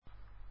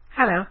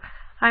Hello,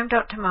 I'm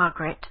Dr.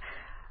 Margaret,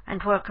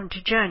 and welcome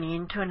to Journey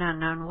into an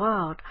Unknown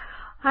World.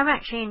 I'm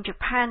actually in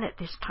Japan at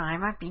this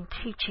time. I've been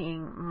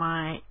teaching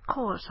my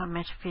course on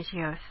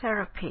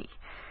metaphysiotherapy.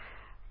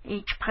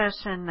 Each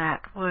person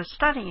that was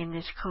studying in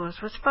this course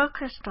was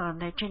focused on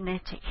their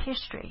genetic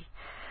history,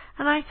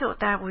 and I thought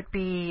that would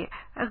be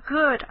a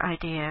good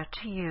idea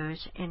to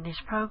use in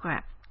this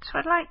program. So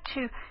I'd like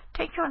to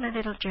take you on a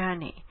little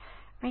journey,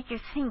 make you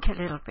think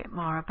a little bit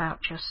more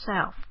about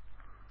yourself.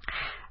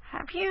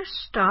 Have you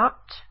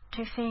stopped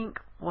to think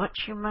what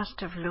you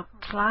must have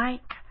looked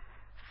like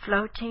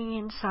floating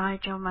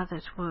inside your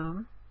mother's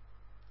womb?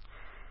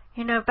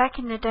 You know, back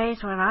in the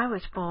days when I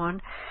was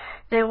born,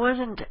 there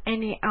wasn't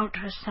any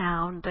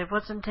ultrasound, there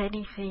wasn't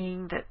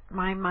anything that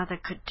my mother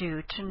could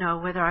do to know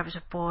whether I was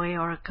a boy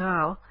or a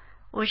girl.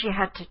 All she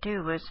had to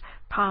do was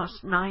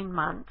pass 9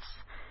 months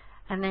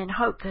and then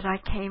hope that I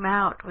came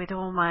out with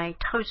all my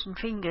toes and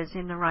fingers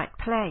in the right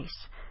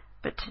place.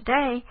 But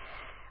today,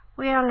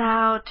 we are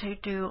allowed to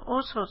do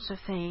all sorts of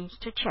things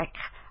to check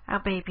our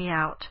baby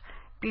out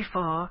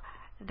before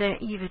they're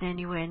even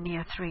anywhere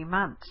near 3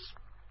 months.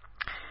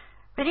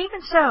 But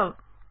even so,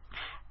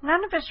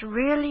 none of us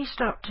really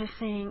stopped to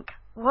think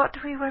what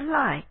we were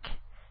like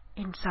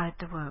inside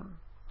the womb.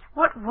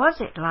 What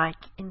was it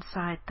like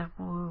inside the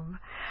womb?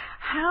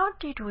 How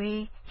did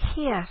we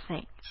hear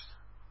things?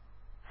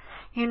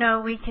 You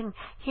know, we can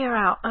hear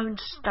our own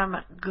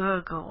stomach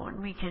gurgle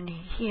and we can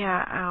hear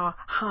our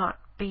heart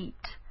beat.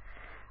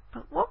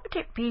 But what would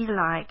it be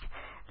like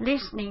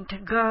listening to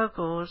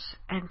gurgles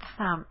and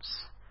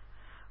thumps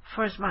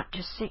for as much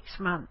as 6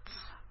 months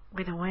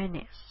with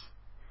awareness?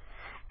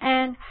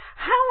 And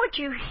how would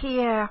you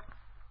hear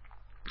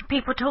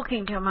people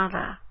talking to your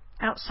mother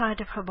outside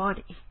of her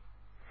body?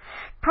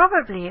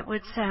 Probably it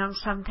would sound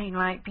something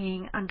like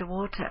being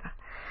underwater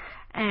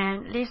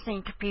and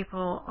listening to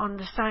people on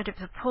the side of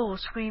the pool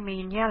screaming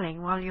and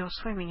yelling while you're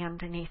swimming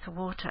underneath the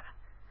water.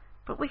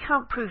 But we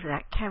can't prove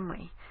that, can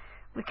we?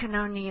 We can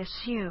only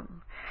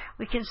assume.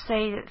 We can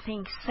say that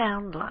things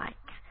sound like.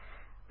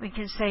 We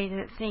can say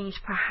that things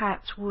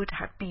perhaps would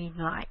have been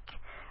like,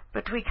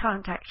 but we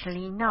can't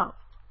actually know.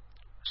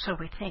 So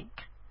we think.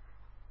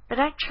 But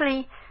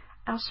actually,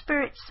 our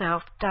spirit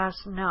self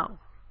does know.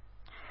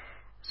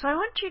 So I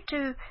want you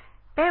to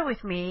bear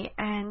with me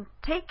and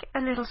take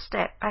a little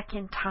step back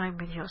in time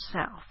with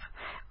yourself,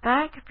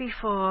 back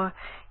before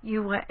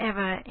you were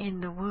ever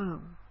in the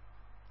womb.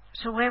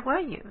 So where were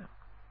you?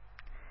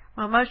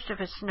 Well, most of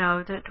us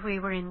know that we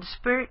were in the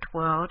spirit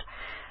world,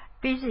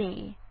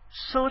 busy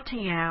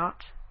sorting out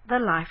the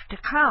life to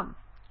come.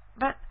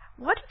 But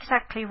what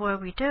exactly were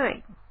we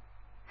doing?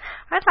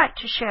 I'd like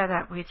to share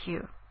that with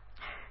you.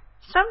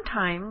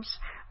 Sometimes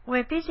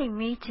we're busy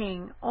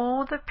meeting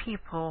all the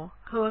people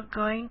who are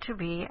going to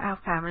be our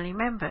family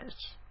members.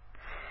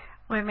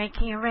 We're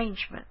making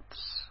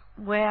arrangements.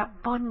 We're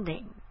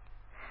bonding.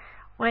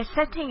 We're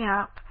setting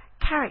up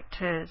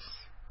characters,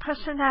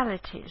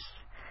 personalities.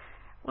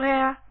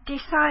 We're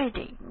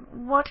deciding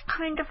what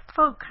kind of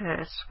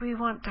focus we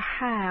want to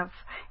have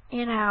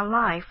in our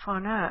life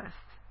on earth.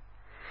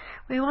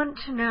 We want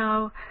to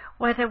know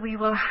whether we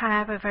will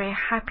have a very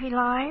happy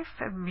life,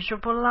 a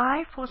miserable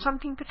life, or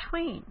something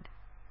between.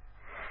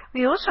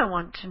 We also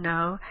want to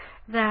know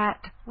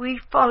that we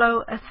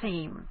follow a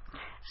theme,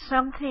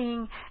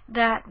 something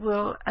that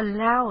will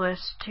allow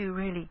us to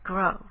really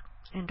grow.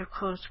 And of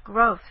course,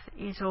 growth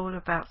is all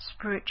about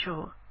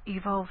spiritual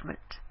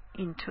evolvement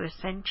into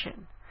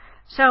ascension.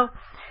 So,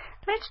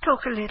 let's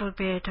talk a little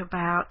bit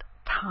about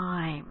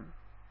time.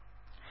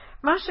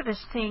 Most of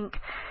us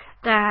think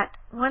that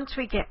once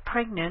we get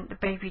pregnant, the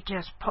baby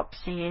just pops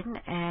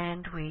in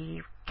and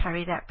we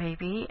carry that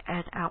baby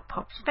and out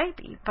pops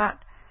baby. But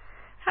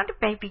how did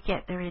baby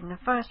get there in the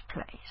first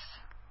place?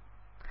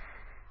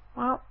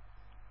 Well,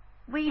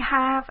 we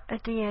have a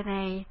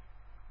DNA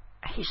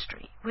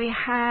history. We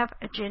have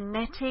a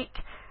genetic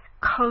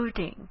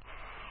coding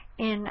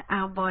in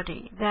our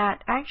body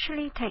that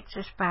actually takes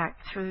us back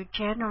through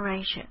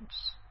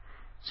generations.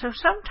 So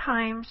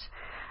sometimes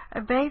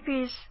a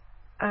baby's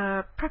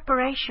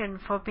preparation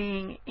for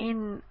being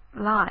in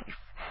life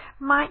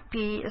might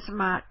be as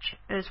much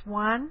as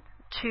 1,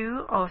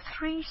 2, or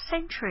 3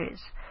 centuries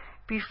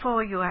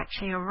before you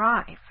actually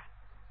arrive.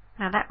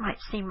 Now that might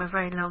seem a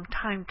very long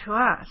time to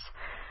us,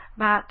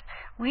 but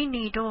we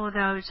need all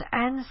those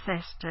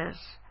ancestors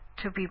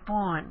to be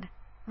born.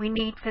 We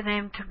need for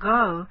them to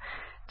go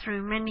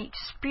through many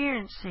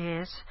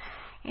experiences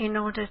in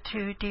order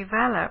to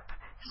develop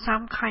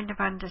some kind of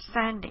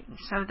understanding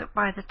so that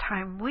by the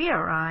time we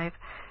arrive,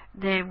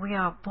 then we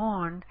are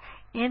born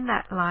in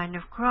that line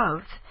of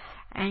growth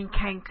and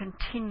can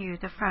continue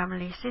the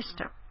family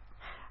system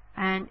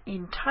and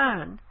in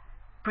turn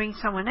bring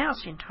someone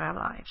else into our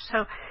lives.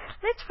 So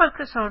let's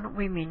focus on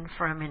women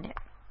for a minute.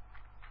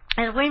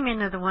 As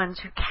women are the ones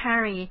who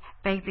carry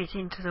babies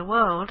into the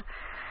world,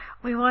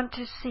 we want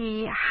to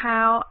see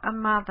how a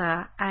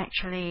mother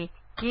actually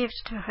gives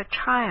to her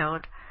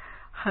child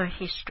her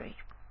history.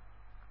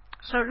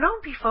 So long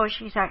before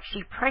she's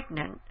actually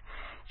pregnant,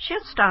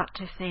 she'll start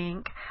to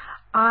think,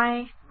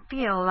 I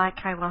feel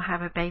like I will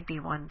have a baby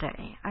one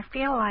day. I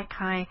feel like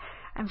I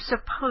am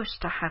supposed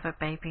to have a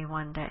baby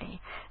one day.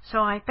 So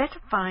I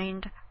better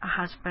find a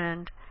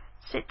husband,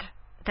 sit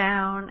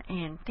down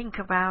and think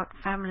about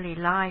family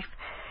life,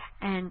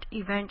 and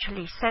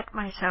eventually set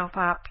myself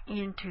up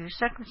into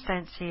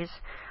circumstances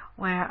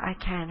where I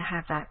can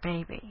have that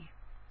baby.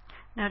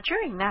 Now,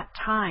 during that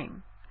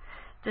time,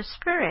 the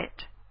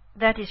spirit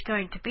that is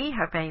going to be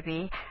her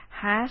baby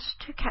has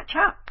to catch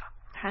up,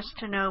 has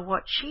to know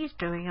what she's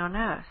doing on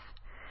earth.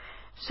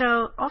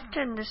 So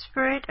often the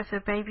spirit of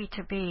the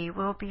baby-to-be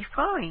will be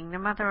following the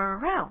mother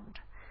around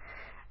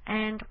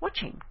and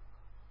watching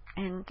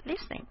and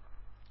listening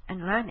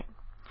and learning.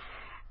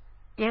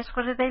 Yes,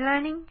 what are they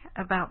learning?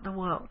 About the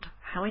world,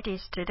 how it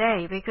is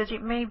today, because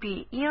it may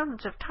be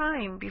eons of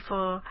time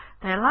before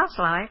their last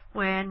life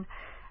when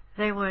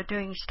they were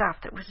doing stuff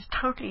that was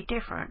totally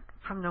different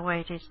from the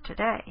way it is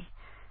today.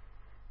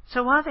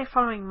 So while they're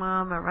following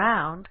mom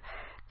around,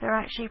 they're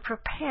actually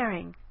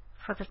preparing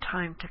for the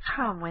time to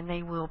come when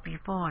they will be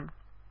born.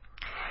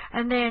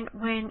 And then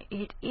when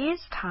it is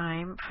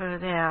time for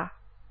their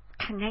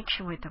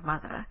connection with the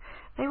mother,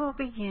 they will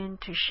begin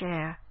to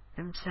share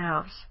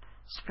themselves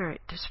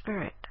spirit to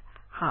spirit,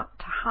 heart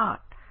to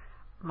heart,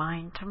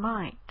 mind to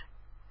mind.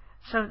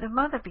 So the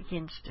mother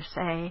begins to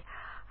say,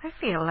 I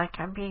feel like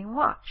I'm being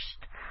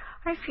watched.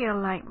 I feel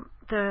like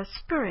the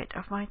spirit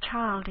of my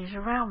child is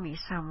around me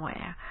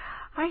somewhere.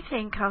 I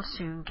think I'll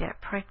soon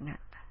get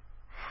pregnant.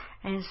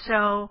 And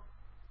so,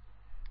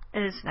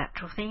 as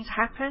natural things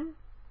happen,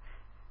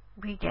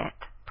 we get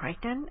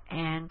pregnant,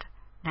 and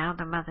now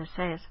the mother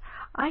says,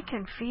 I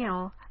can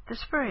feel the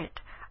spirit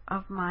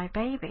of my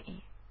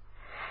baby.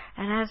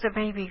 And as the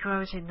baby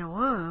grows in the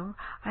womb,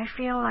 I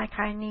feel like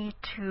I need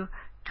to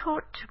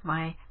talk to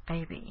my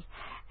baby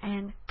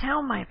and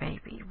tell my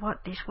baby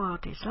what this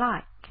world is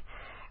like.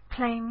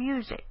 Play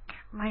music,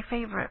 my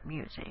favorite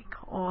music,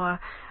 or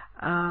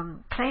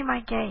play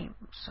my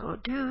games, or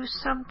do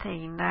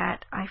something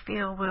that I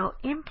feel will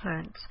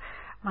influence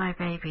my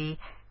baby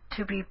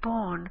to be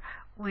born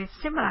with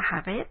similar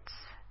habits,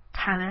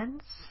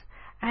 talents,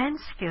 and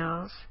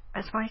skills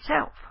as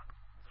myself.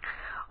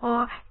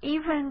 Or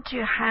even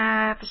to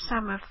have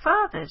some of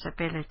father's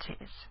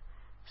abilities,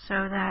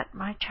 so that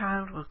my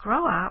child will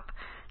grow up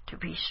to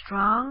be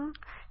strong,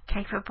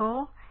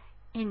 capable,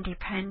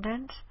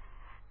 independent,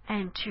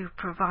 and to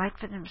provide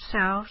for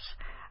themselves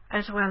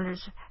as well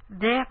as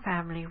their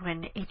family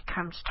when it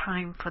comes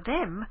time for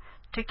them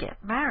to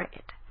get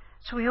married.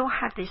 So we all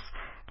have this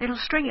little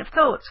string of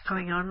thoughts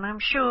going on, and I'm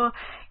sure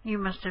you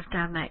must have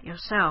done that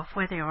yourself,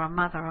 whether you're a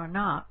mother or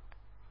not.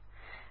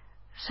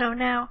 So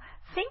now,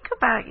 think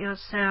about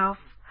yourself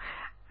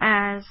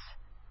as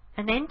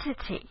an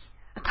entity,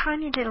 a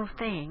tiny little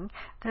thing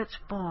that's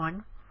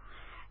born,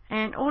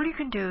 and all you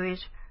can do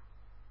is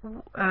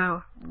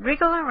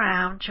wriggle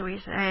around, shall we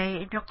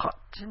say, in your cot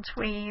and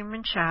swim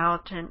and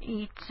shout and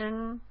eat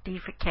and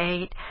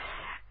defecate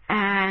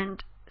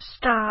and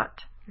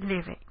start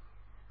living.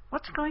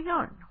 What's going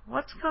on?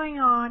 What's going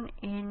on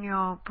in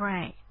your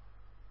brain?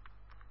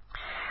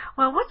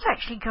 Well, what's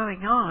actually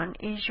going on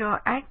is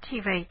you're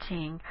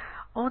activating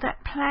all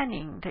that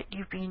planning that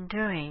you've been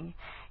doing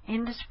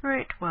in the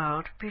spirit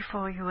world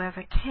before you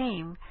ever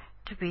came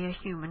to be a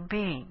human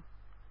being.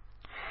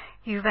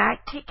 You've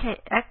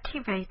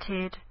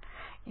activated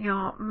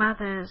your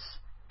mother's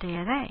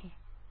DNA.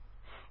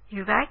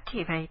 You've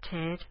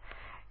activated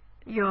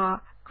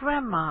your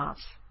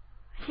grandma's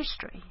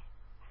history.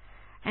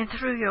 And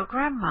through your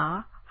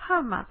grandma,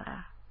 her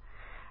mother.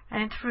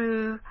 And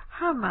through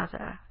her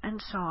mother, and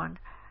so on,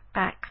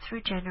 back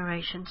through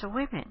generations of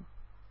women.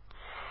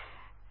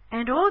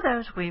 And all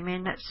those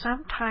women at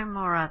some time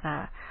or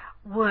other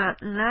were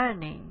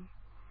learning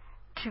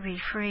to be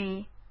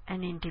free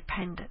and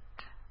independent.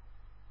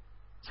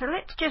 So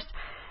let's just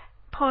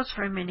pause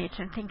for a minute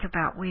and think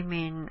about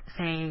women,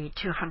 say,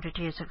 200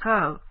 years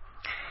ago.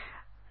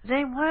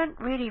 They weren't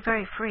really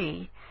very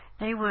free.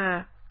 They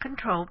were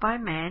controlled by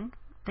men.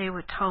 They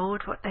were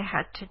told what they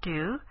had to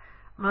do.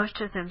 Most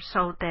of them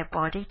sold their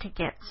body to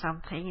get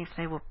something if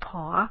they were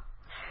poor.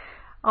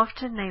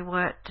 Often they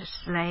worked as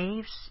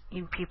slaves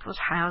in people's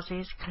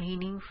houses,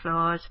 cleaning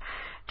floors,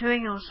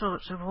 doing all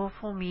sorts of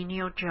awful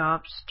menial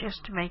jobs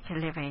just to make a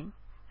living.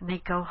 And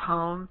they'd go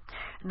home,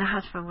 and the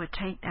husband would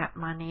take that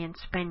money and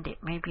spend it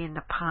maybe in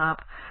the pub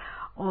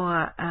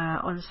or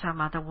on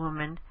some other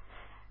woman.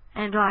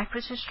 And life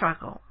was a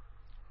struggle.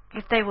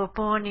 If they were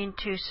born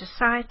into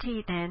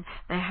society, then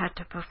they had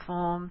to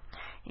perform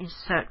in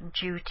certain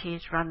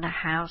duties, run the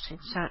house in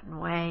certain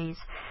ways,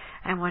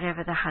 and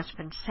whatever the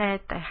husband said,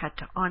 they had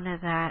to honor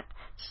that,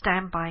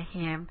 stand by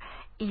him,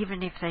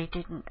 even if they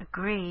didn't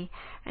agree,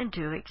 and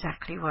do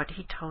exactly what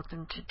he told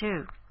them to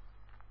do.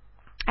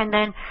 And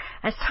then,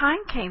 as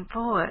time came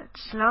forward,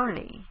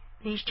 slowly,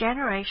 these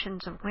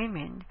generations of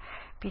women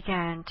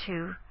began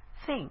to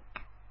think,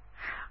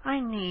 I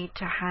need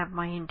to have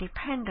my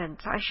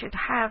independence. I should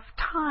have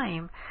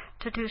time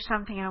to do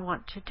something I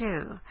want to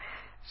do.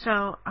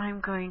 So I'm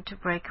going to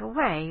break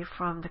away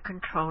from the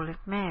control of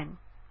men.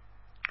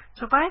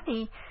 So by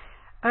the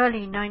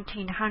early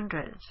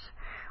 1900s,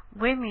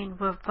 women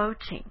were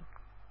voting,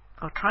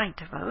 or trying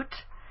to vote,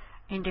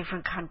 in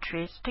different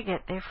countries to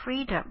get their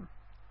freedom.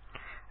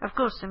 Of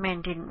course, the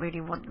men didn't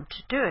really want them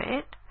to do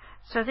it,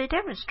 so they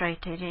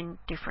demonstrated in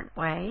different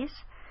ways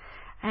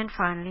and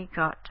finally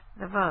got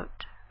the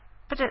vote.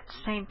 But at the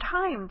same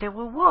time, there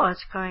were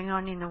wars going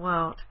on in the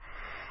world,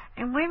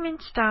 and women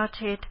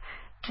started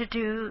to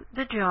do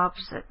the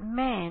jobs that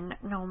men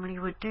normally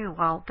would do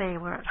while they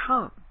were at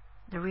home.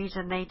 The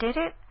reason they did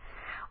it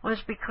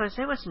was because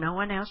there was no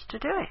one else to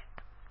do it.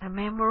 The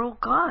men were all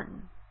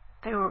gone.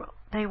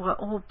 They were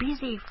all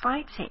busy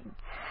fighting,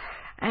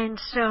 and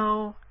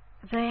so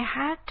they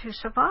had to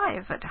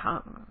survive at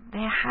home.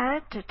 They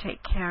had to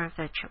take care of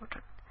their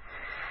children.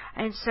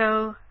 And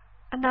so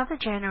another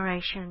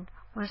generation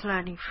was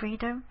learning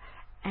freedom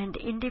and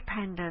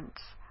independence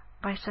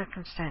by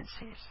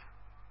circumstances.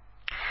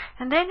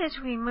 And then as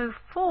we move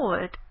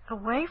forward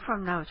away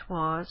from those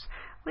wars,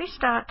 we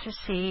start to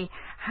see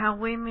how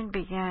women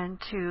began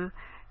to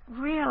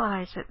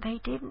realize that they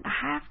didn't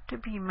have to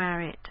be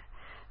married,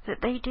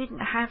 that they didn't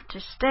have to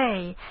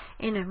stay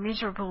in a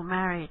miserable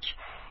marriage.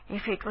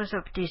 If it was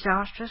a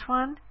disastrous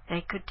one,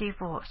 they could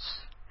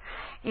divorce.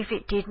 If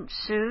it didn't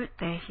suit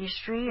their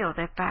history or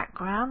their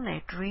background,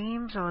 their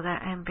dreams or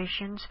their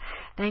ambitions,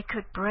 they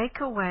could break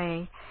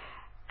away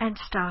and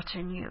start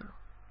anew.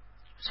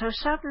 So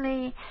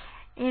suddenly,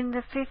 in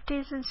the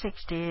 50s and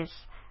 60s,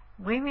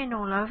 women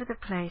all over the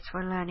place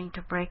were learning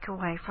to break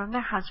away from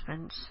their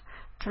husbands,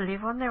 to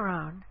live on their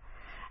own,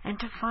 and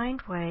to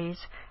find ways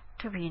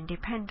to be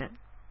independent.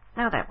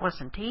 Now, that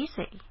wasn't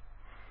easy.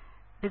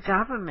 The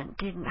government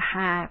didn't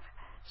have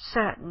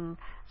certain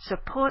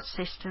support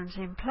systems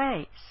in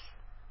place.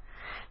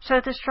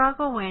 So the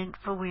struggle went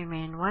for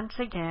women once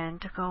again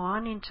to go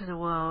on into the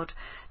world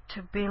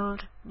to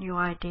build new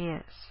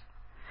ideas.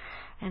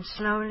 And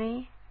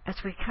slowly, as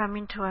we come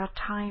into our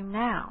time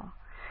now,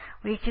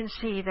 we can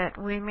see that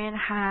women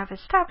have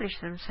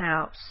established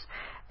themselves.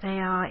 They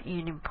are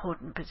in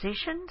important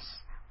positions.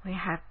 We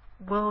have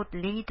world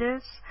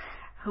leaders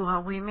who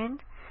are women.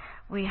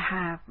 We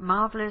have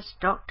marvelous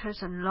doctors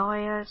and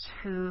lawyers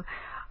who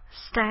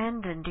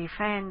stand and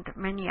defend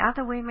many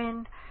other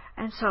women,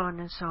 and so on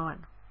and so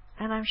on.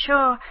 And I'm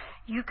sure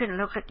you can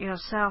look at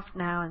yourself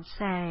now and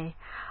say,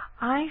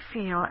 I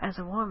feel as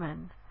a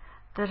woman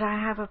that I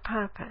have a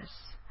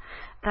purpose,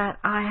 that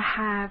I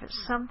have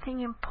something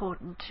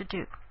important to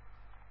do.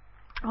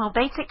 Well,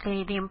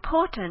 basically, the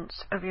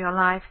importance of your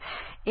life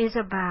is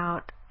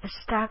about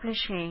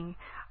establishing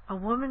a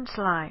woman's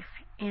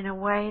life in a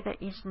way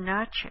that is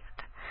nurtured.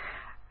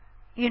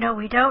 You know,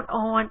 we don't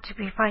all want to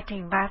be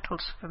fighting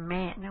battles for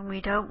men, and we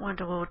don't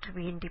want all to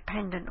be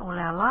independent all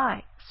our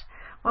lives.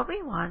 What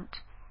we want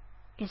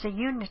is a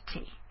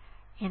unity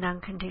in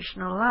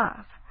unconditional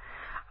love,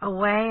 a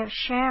way of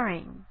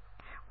sharing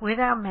with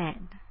our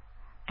men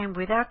and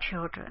with our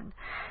children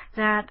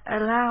that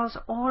allows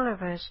all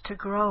of us to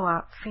grow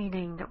up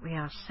feeling that we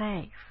are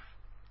safe.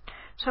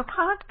 So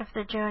part of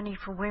the journey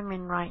for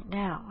women right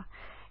now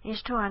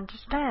is to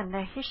understand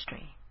their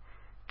history,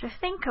 to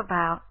think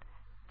about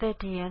their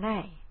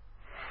DNA,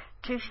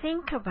 to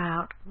think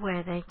about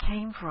where they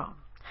came from,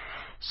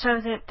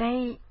 so that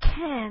they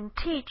can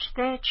teach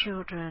their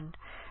children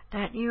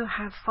that you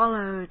have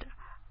followed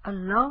a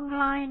long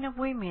line of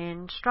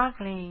women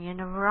struggling in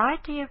a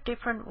variety of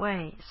different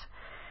ways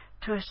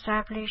to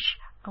establish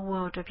a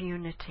world of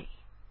unity.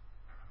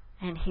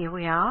 And here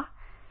we are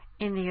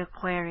in the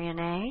Aquarian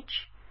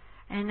age,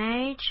 an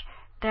age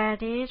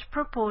that is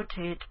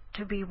purported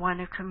to be one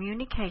of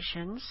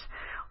communications,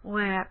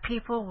 where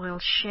people will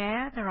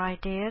share their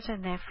ideas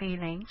and their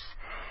feelings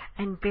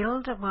and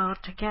build a world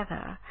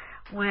together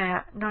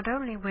where not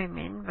only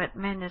women but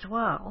men as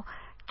well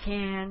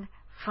can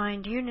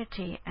find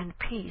unity and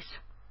peace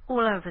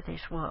all over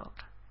this world.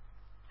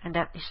 And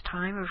at this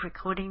time of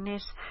recording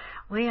this,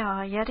 we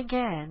are yet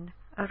again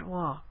at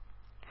war.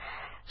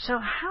 So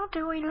how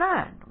do we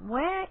learn?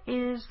 Where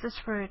is the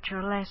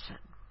spiritual lesson?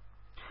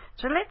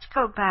 So let's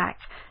go back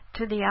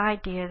to the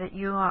idea that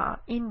you are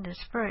in the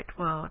spirit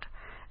world,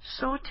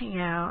 sorting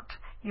out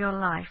your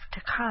life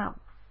to come.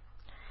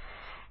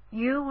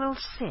 You will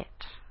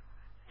sit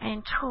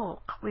and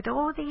talk with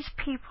all these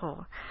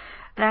people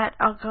that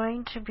are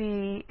going to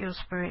be your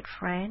spirit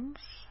friends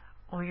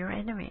or your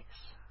enemies.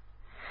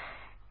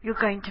 You're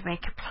going to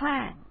make a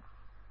plan.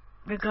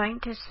 You're going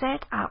to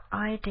set up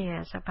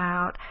ideas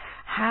about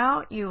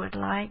how you would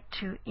like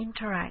to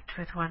interact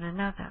with one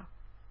another.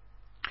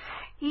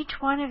 Each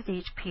one of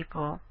these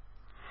people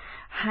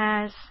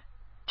has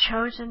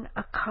chosen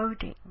a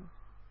coding,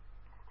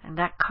 and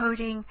that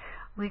coding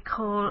we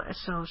call a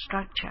soul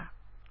structure.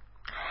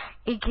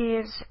 It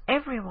gives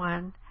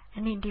everyone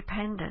an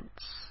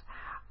independence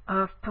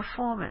of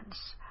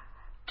performance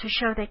to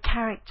show their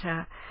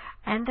character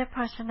and their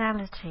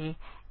personality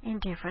in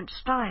different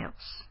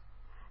styles,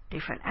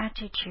 different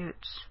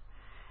attitudes,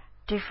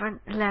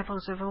 different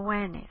levels of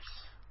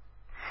awareness.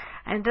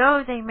 And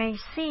though they may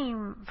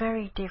seem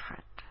very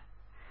different,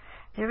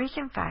 there is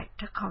in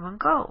fact a common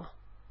goal.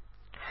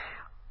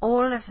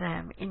 all of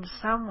them in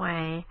some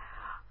way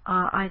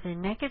are either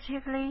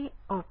negatively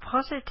or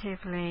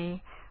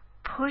positively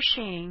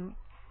pushing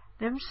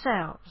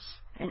themselves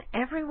and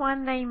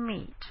everyone they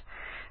meet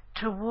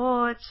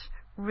towards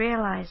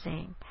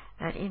realizing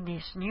that in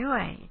this new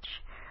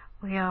age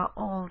we are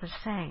all the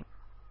same.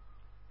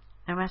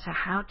 No matter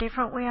how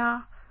different we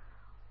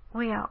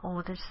are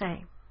all the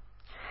same.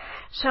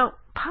 So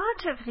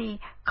part of the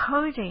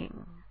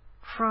coding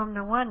from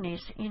the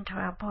oneness into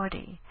our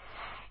body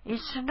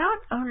is to not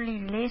only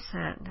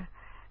listen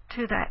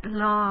to that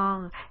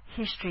long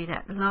history,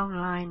 that long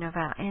line of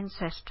our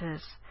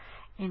ancestors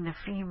in the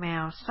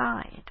female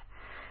side,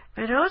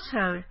 but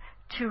also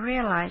to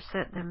realize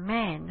that the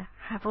men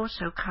have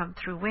also come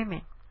through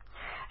women.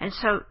 And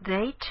so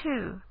they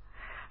too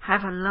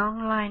have a long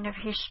line of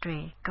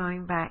history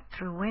going back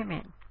through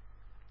women.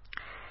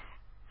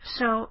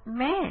 So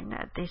men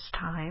at this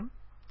time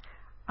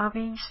are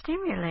being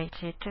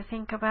stimulated to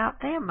think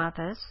about their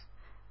mothers,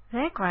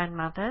 their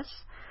grandmothers,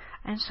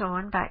 and so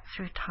on back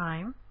through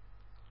time,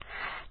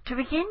 to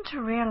begin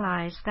to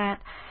realize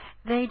that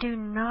they do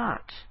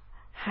not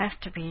have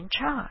to be in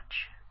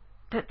charge,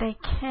 that they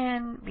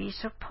can be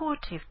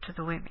supportive to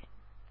the women,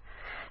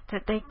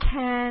 that they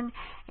can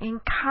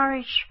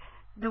encourage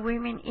the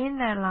women in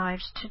their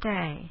lives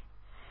today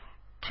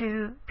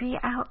to be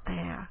out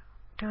there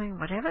doing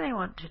whatever they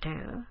want to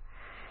do,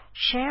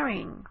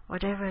 sharing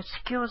whatever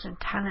skills and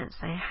talents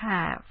they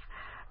have,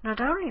 not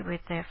only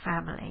with their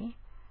family,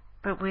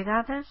 but with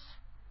others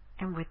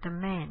and with the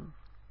men.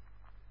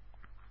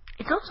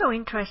 It's also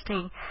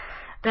interesting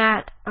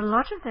that a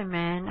lot of the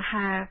men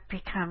have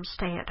become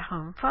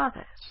stay-at-home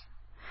fathers.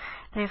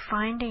 They're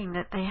finding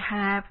that they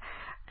have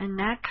a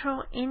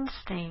natural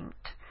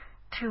instinct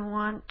to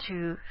want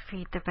to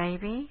feed the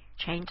baby,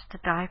 change the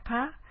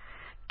diaper,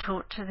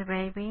 talk to the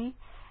baby,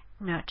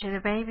 nurture the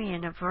baby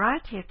in a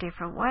variety of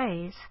different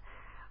ways,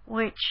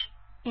 which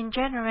in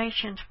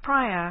generations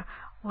prior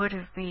would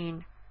have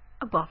been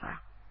a bother.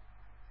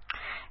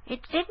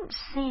 It didn't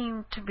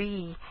seem to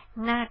be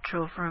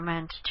natural for a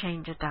man to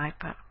change a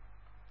diaper.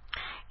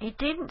 It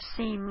didn't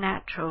seem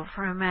natural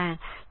for a man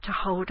to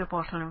hold a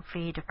bottle and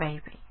feed a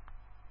baby.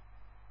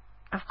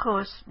 Of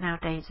course,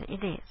 nowadays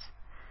it is.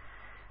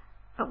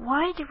 But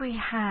why did we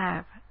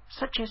have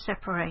such a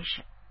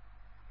separation?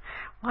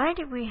 Why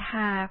did we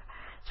have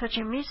such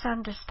a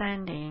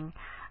misunderstanding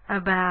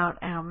about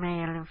our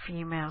male and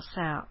female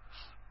selves?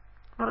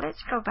 Well,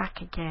 let's go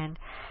back again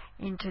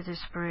into the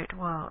spirit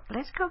world.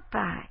 Let's go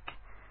back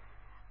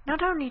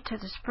not only to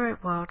the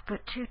spirit world,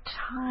 but to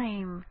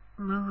time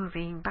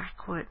moving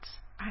backwards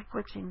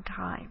in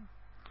time.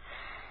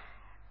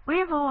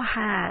 We've all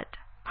had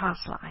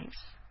past lives.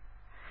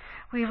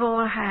 We've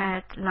all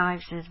had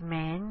lives as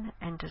men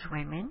and as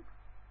women.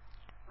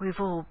 We've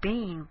all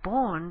been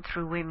born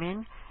through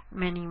women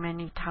many,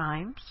 many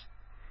times.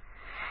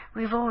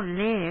 We've all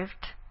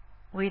lived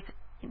with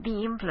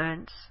the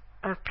influence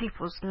of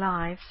people's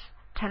lives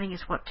telling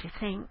us what to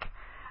think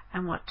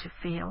and what to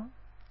feel.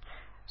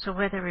 So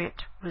whether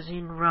it was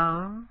in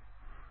Rome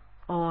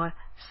or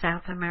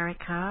South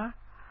America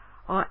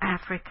or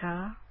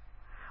Africa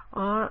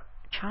or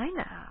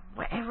China,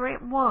 wherever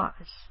it was,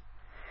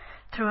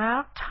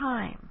 throughout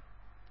time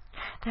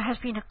there has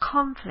been a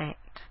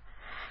conflict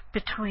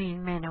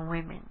between men and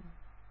women.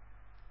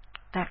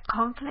 That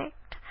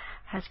conflict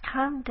has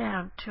come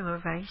down to a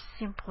very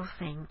simple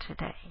thing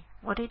today.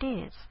 What it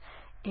is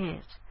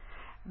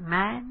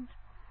man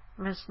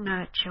must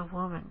nurture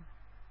woman.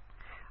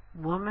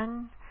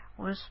 Woman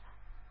was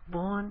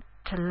born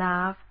to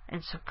love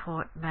and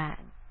support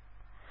man.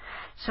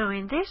 So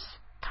in this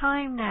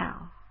time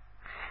now,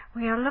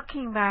 we are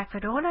looking back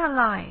at all our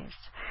lives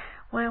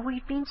where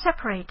we've been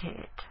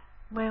separated,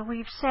 where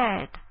we've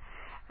said,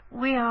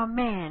 we are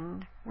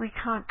men, we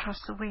can't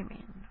trust the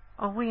women,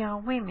 or we are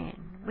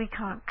women, we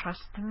can't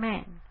trust the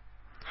men.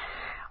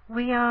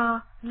 We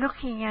are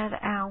looking at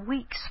our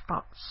weak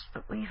spots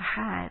that we've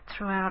had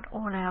throughout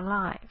all our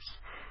lives.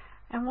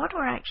 And what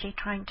we're actually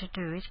trying to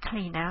do is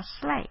clean our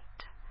slate.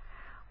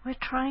 We're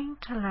trying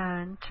to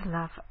learn to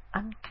love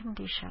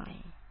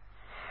unconditionally.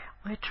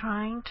 We're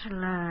trying to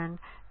learn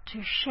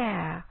to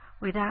share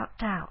without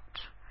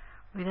doubt,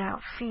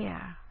 without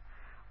fear,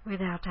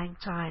 without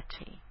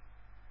anxiety.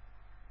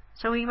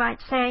 So we might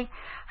say,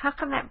 how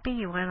can that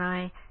be when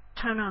I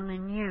turn on the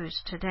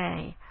news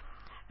today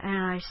and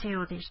I see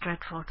all these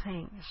dreadful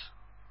things?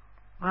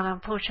 Well,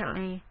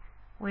 unfortunately,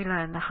 we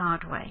learn the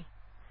hard way.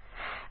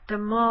 The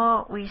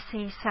more we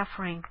see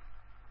suffering,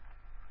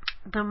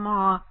 the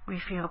more we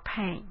feel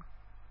pain.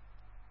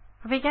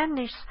 I began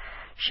this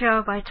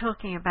show by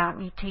talking about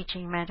me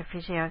teaching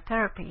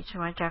metaphysiotherapy to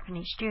my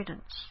Japanese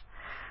students.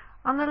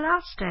 On the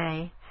last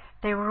day,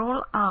 they were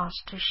all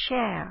asked to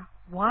share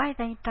why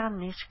they'd done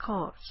this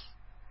course.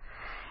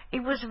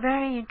 It was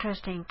very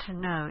interesting to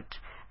note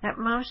that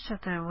most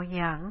of them were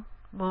young,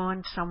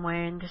 born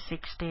somewhere in the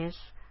 60s,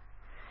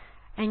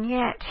 and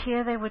yet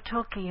here they were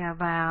talking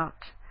about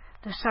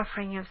the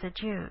suffering of the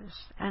Jews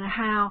and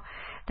how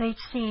they'd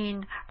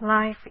seen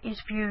life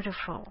is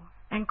beautiful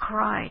and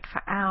cried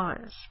for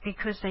hours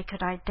because they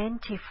could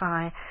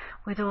identify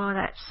with all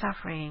that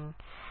suffering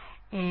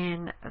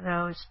in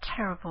those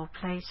terrible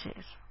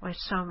places where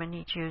so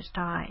many Jews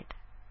died.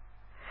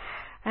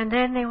 And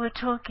then they were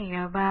talking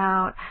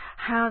about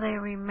how they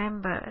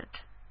remembered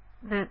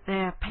that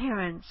their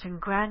parents and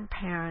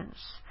grandparents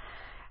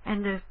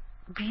and the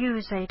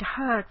views they'd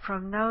heard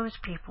from those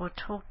people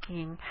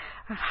talking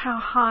of how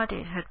hard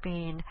it had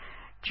been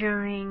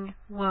during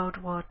World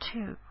War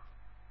II.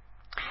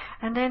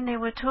 And then they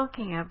were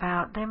talking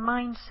about their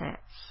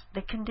mindsets,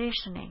 the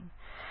conditioning,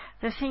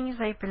 the things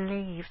they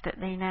believed that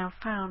they now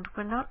found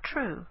were not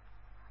true,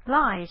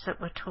 lies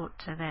that were taught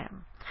to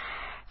them,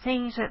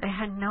 things that they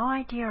had no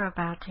idea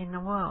about in the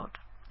world.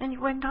 And it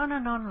went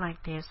on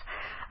like this,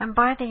 and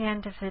by the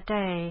end of the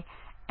day,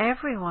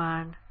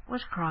 everyone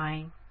was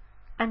crying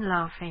and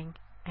laughing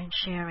and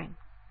sharing.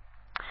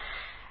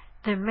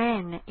 The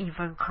men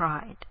even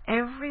cried.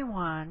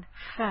 Everyone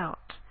felt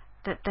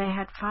that they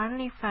had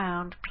finally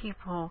found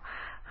people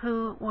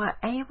who were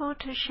able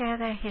to share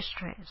their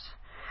histories,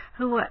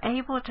 who were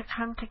able to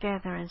come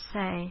together and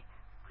say,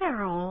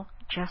 we're all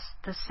just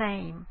the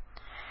same.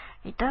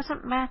 It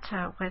doesn't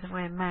matter whether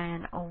we're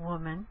man or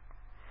woman.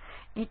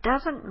 It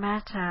doesn't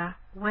matter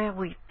where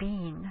we've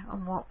been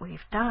and what we've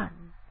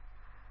done.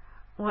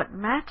 What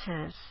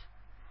matters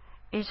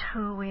is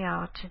who we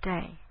are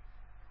today.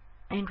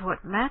 And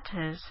what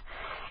matters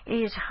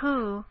is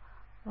who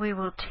we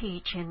will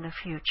teach in the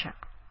future.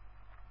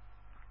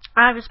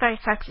 I was very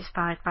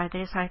satisfied by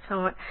this. I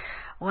thought,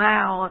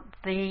 wow,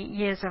 the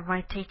years of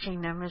my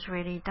teaching them has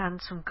really done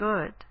some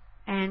good.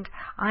 And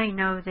I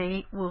know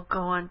they will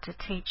go on to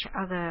teach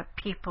other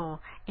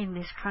people in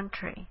this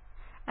country.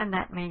 And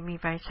that made me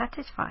very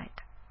satisfied.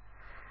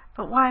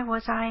 But why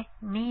was I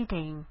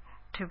needing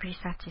to be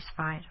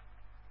satisfied?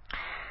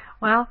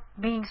 Well,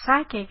 being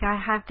psychic, I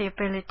have the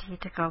ability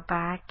to go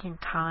back in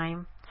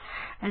time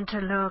and to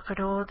look at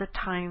all the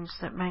times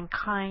that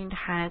mankind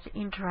has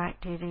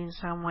interacted in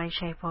some way,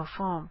 shape or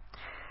form.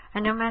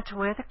 And no matter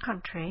where the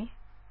country,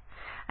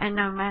 and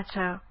no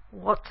matter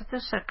what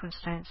the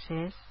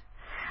circumstances,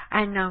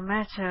 and no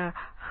matter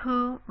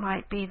who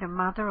might be the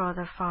mother or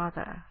the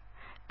father,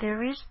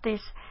 there is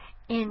this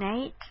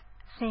innate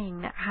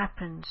thing that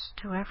happens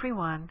to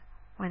everyone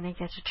when they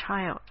get a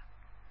child.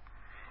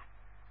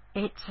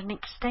 It's an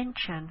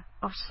extension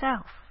of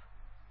self.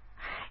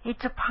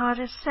 It's a part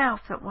of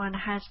self that one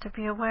has to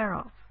be aware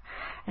of.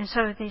 And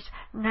so this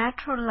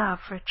natural love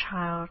for a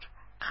child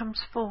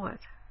comes forward.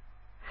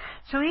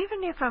 So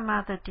even if a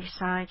mother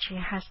decides she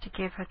has to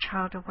give her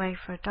child away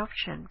for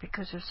adoption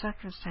because of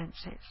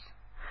circumstances,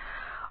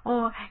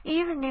 or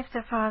even if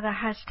the father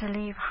has to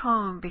leave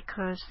home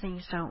because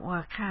things don't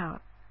work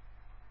out,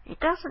 it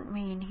doesn't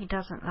mean he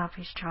doesn't love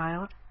his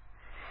child.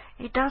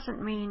 It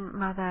doesn't mean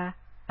mother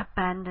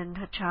abandoned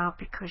her child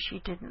because she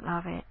didn't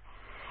love it.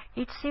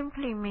 It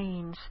simply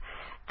means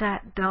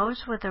that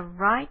those were the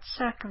right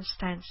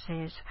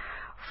circumstances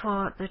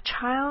for the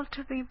child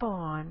to be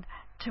born,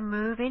 to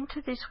move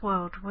into this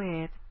world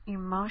with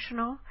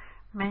emotional,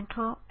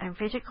 mental and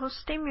physical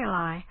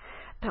stimuli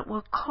that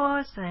will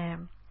cause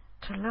them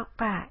to look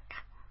back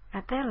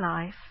at their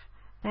life,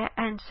 their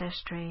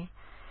ancestry,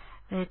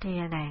 their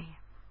DNA.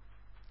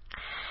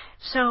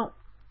 So,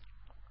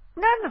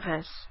 none of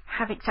us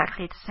have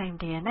exactly the same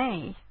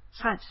DNA.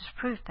 Science has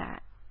proved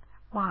that.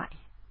 Why?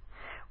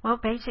 Well,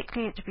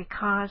 basically it's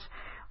because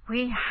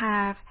we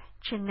have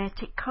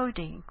genetic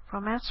coding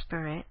from our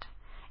spirit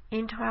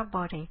into our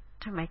body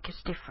to make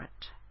us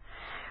different.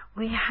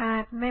 We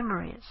have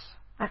memories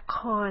that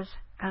cause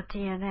our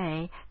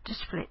DNA to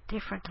split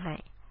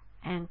differently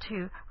and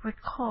to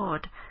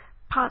record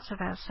parts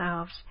of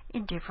ourselves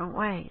in different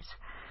ways.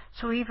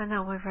 So even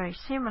though we're very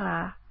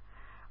similar,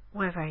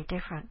 we're very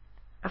different.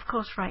 Of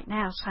course, right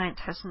now, science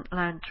hasn't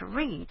learned to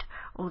read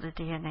all the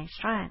DNA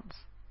strands.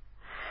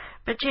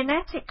 But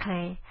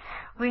genetically,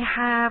 we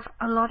have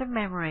a lot of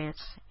memories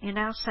in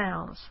our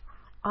cells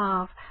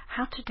of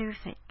how to do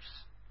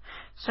things.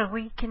 So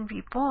we can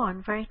be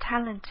born very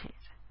talented.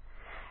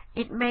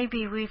 It may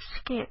be we've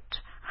skipped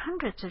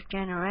hundreds of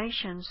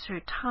generations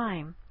through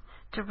time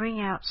to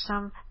bring out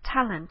some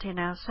talent in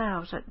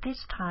ourselves at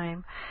this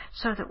time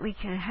so that we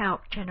can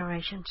help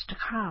generations to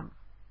come.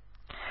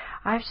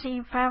 I've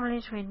seen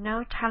families with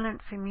no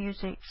talent for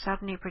music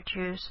suddenly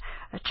produce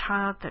a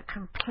child that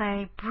can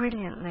play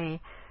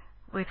brilliantly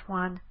with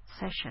one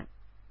session.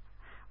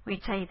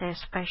 We say they're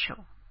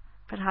special,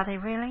 but are they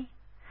really?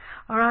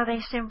 Or are they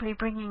simply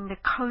bringing the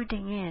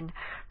coding in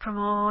from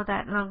all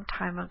that long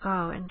time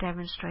ago and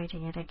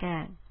demonstrating it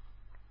again?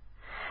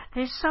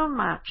 There's so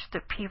much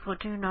that people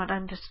do not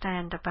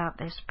understand about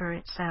their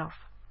spirit self.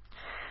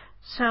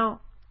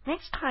 So,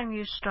 next time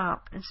you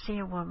stop and see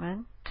a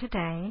woman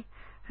today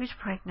who's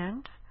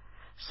pregnant,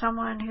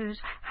 someone who's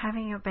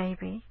having a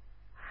baby,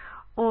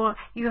 or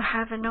you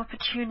have an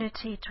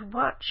opportunity to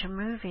watch a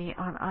movie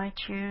on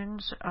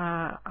iTunes,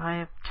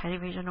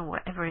 television, or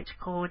whatever it's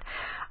called,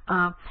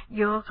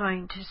 you're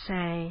going to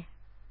say,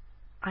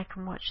 I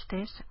can watch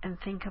this and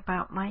think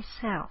about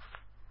myself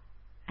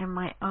and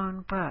my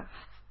own birth.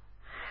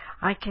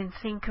 I can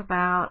think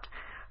about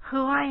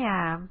who I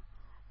am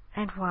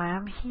and why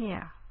I'm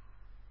here.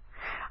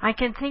 I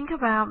can think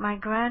about my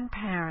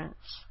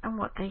grandparents and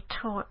what they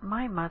taught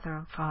my mother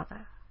and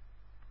father.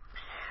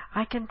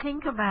 I can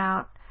think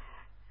about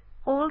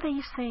all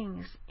these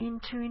things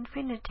into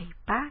infinity,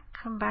 back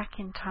and back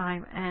in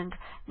time, and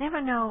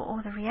never know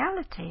all the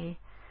reality,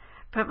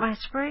 but my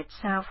spirit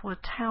self will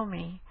tell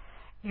me,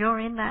 you're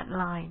in that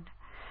line,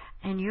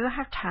 and you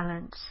have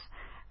talents,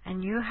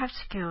 and you have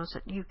skills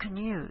that you can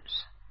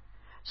use.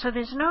 So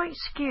there's no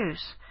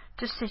excuse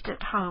to sit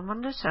at home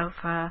on the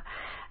sofa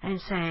and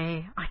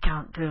say, I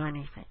can't do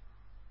anything.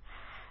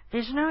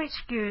 There's no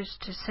excuse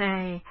to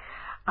say,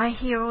 I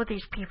hear all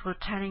these people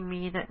telling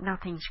me that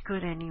nothing's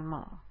good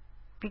anymore.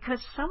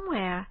 Because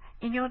somewhere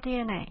in your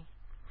DNA,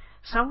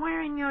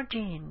 somewhere in your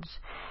genes,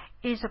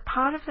 is a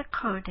part of the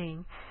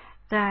coding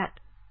that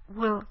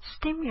will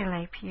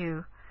stimulate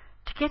you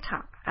to get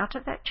up out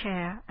of that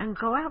chair and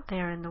go out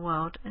there in the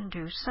world and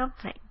do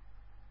something.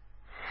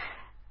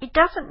 It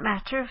doesn't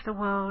matter if the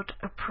world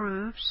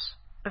approves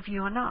of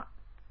you or not.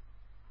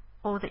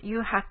 All that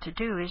you have to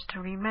do is to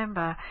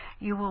remember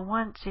you were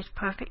once this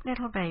perfect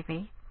little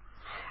baby,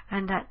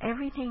 and that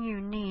everything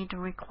you need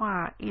and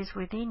require is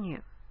within you.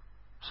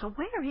 So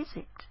where is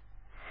it?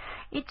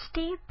 It's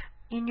deep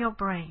in your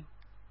brain.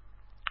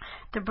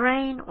 The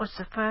brain was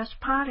the first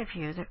part of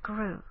you that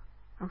grew,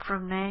 and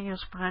from there your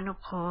spinal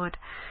cord,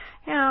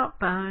 your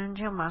bones,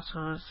 your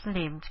muscles,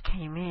 limbs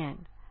came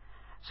in.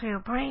 So your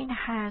brain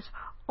has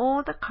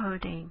all the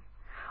coding,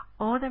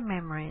 all the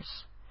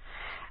memories.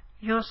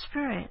 Your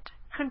spirit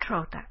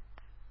controlled that,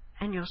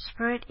 and your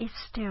spirit is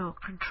still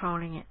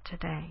controlling it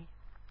today.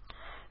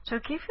 So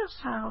give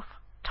yourself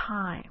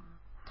time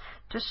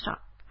to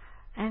stop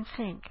and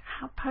think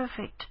how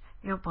perfect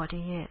your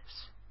body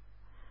is.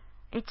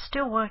 It's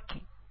still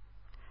working.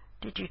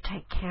 Did you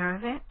take care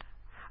of it,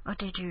 or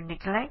did you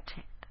neglect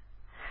it?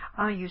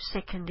 Are you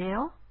sick and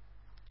ill?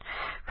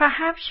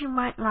 Perhaps you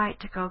might like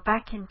to go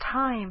back in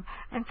time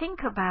and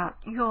think about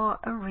your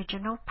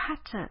original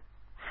pattern,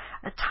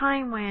 a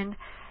time when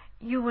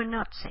you were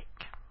not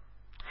sick,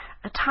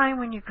 a time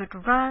when you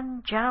could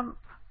run, jump,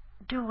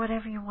 do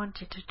whatever you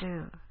wanted to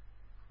do.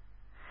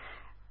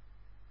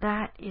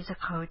 That is a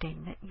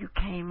coding that you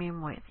came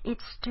in with.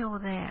 It's still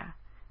there.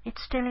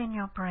 It's still in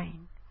your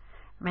brain.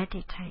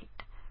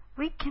 Meditate.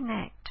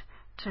 Reconnect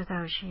to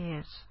those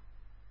years.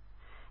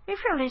 If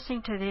you're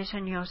listening to this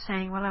and you're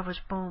saying, well, I was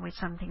born with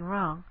something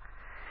wrong,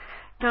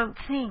 don't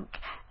think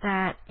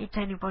that it's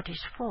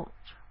anybody's fault.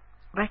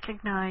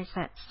 Recognize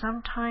that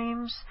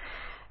sometimes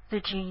the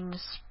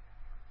genes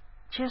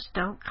just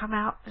don't come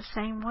out the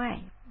same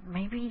way.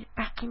 Maybe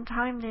back in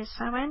time there's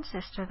some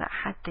ancestor that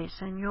had this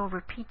and you're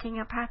repeating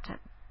a pattern.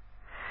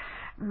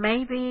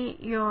 Maybe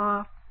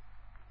your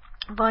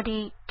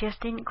body just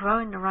didn't grow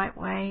in the right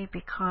way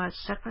because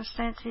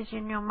circumstances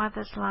in your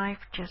mother's life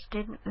just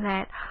didn't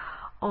let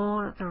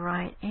all the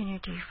right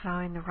energy flow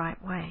in the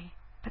right way.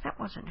 But that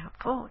wasn't her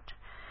fault.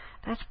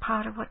 That's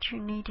part of what you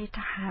needed to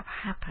have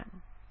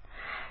happen.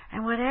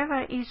 And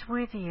whatever is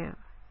with you,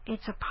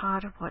 it's a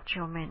part of what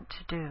you're meant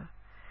to do.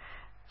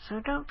 So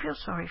don't feel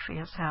sorry for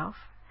yourself.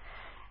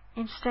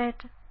 Instead,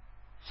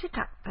 sit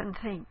up and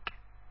think,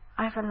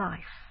 I have a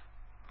life,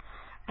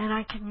 and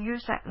I can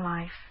use that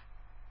life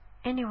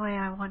any way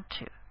I want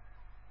to.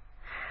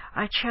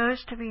 I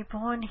chose to be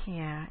born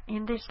here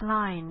in this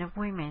line of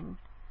women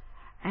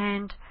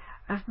and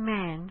of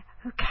men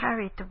who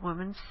carried the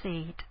woman's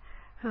seed,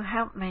 who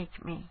helped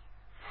make me.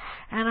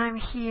 And I'm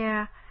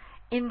here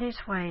in this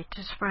way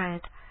to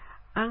spread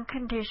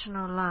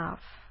unconditional love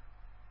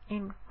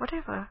in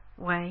whatever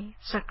way,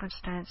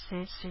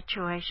 circumstances,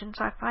 situations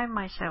I find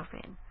myself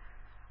in.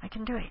 I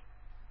can do it.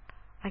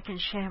 I can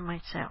share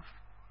myself.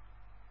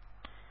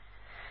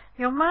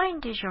 Your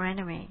mind is your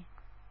enemy.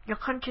 Your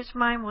conscious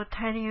mind will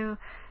tell you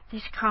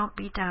this can't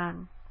be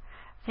done.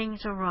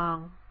 Things are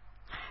wrong.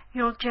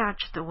 You'll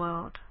judge the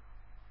world.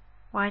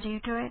 Why do you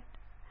do it?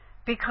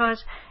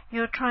 Because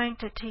you're trying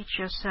to teach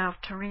yourself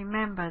to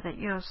remember that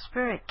your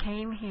spirit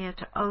came here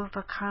to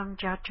overcome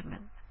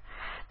judgment,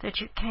 that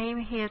you came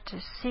here to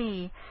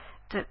see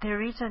that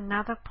there is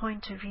another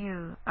point of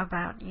view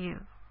about you.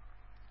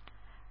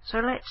 So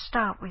let's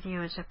start with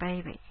you as a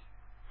baby.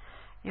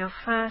 Your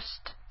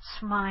first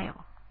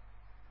smile,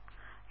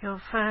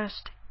 your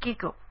first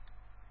giggle,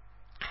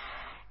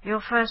 your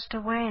first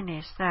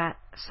awareness that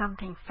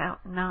something felt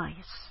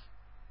nice,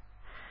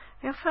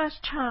 your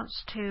first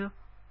chance to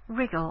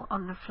wriggle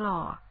on the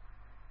floor,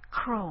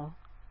 crawl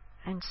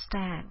and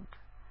stand,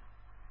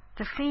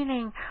 the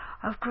feeling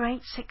of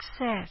great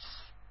success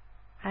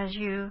as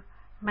you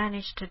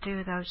managed to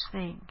do those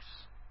things,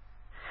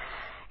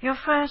 your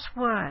first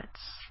words,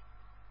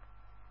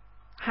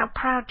 how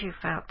proud you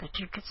felt that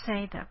you could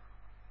say them,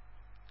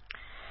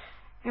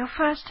 your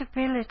first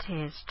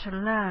abilities to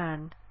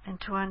learn and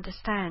to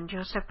understand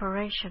your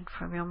separation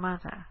from your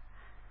mother,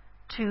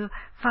 to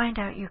find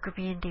out you could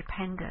be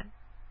independent,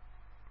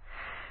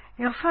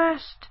 your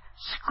first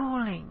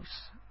schoolings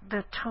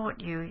that taught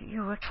you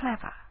you were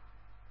clever,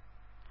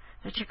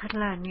 that you could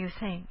learn new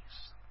things,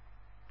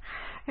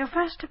 Your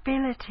first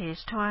ability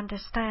is to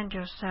understand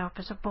yourself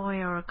as a boy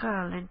or a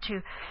girl and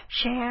to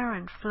share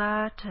and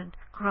flirt and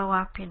grow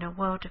up in a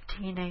world of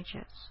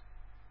teenagers.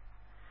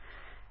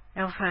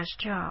 Your first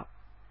job.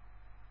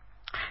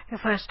 Your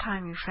first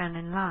time you fell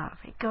in love.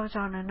 It goes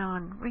on and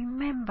on.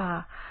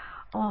 Remember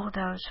all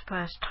those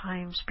first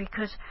times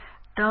because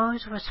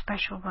those were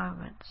special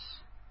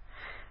moments.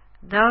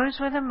 Those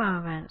were the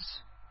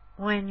moments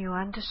when you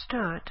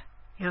understood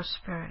your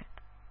spirit.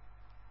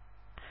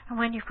 And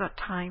when you've got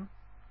time,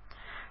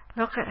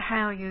 look at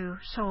how you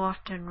so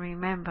often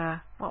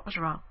remember what was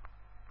wrong.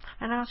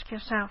 And ask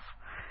yourself,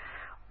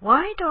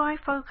 why do I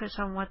focus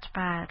on what's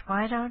bad?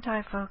 Why don't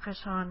I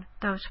focus on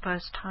those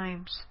first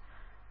times?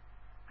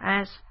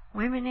 As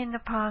women in the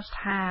past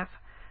have,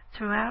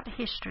 throughout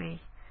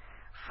history,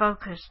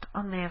 focused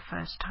on their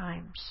first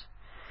times.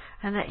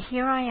 And that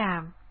here I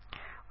am,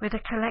 with a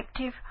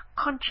collective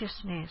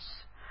consciousness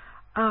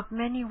of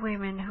many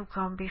women who've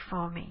gone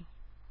before me,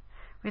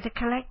 with a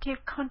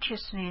collective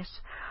consciousness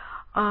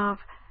of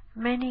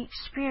many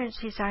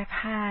experiences I've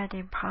had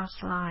in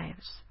past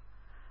lives.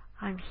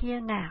 I'm here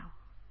now,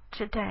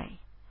 today,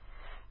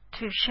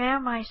 to share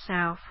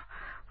myself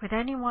with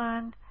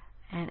anyone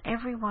and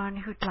everyone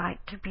who'd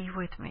like to be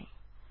with me.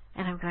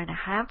 And I'm going to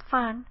have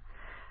fun,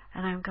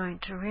 and I'm going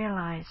to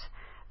realize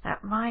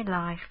that my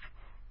life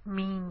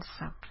means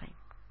something.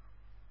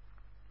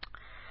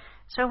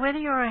 So whether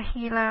you're a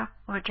healer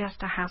or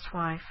just a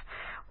housewife,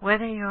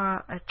 whether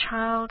you're a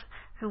child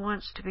who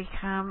wants to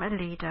become a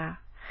leader,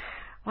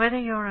 whether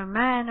you're a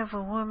man or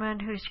a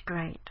woman who's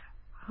great,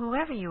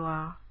 whoever you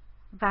are,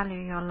 value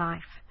your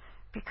life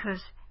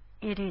because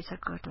it is a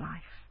good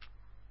life.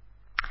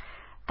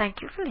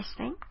 Thank you for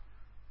listening.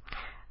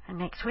 And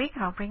next week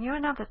I'll bring you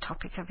another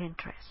topic of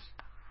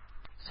interest.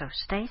 So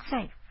stay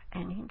safe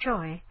and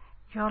enjoy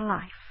your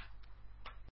life.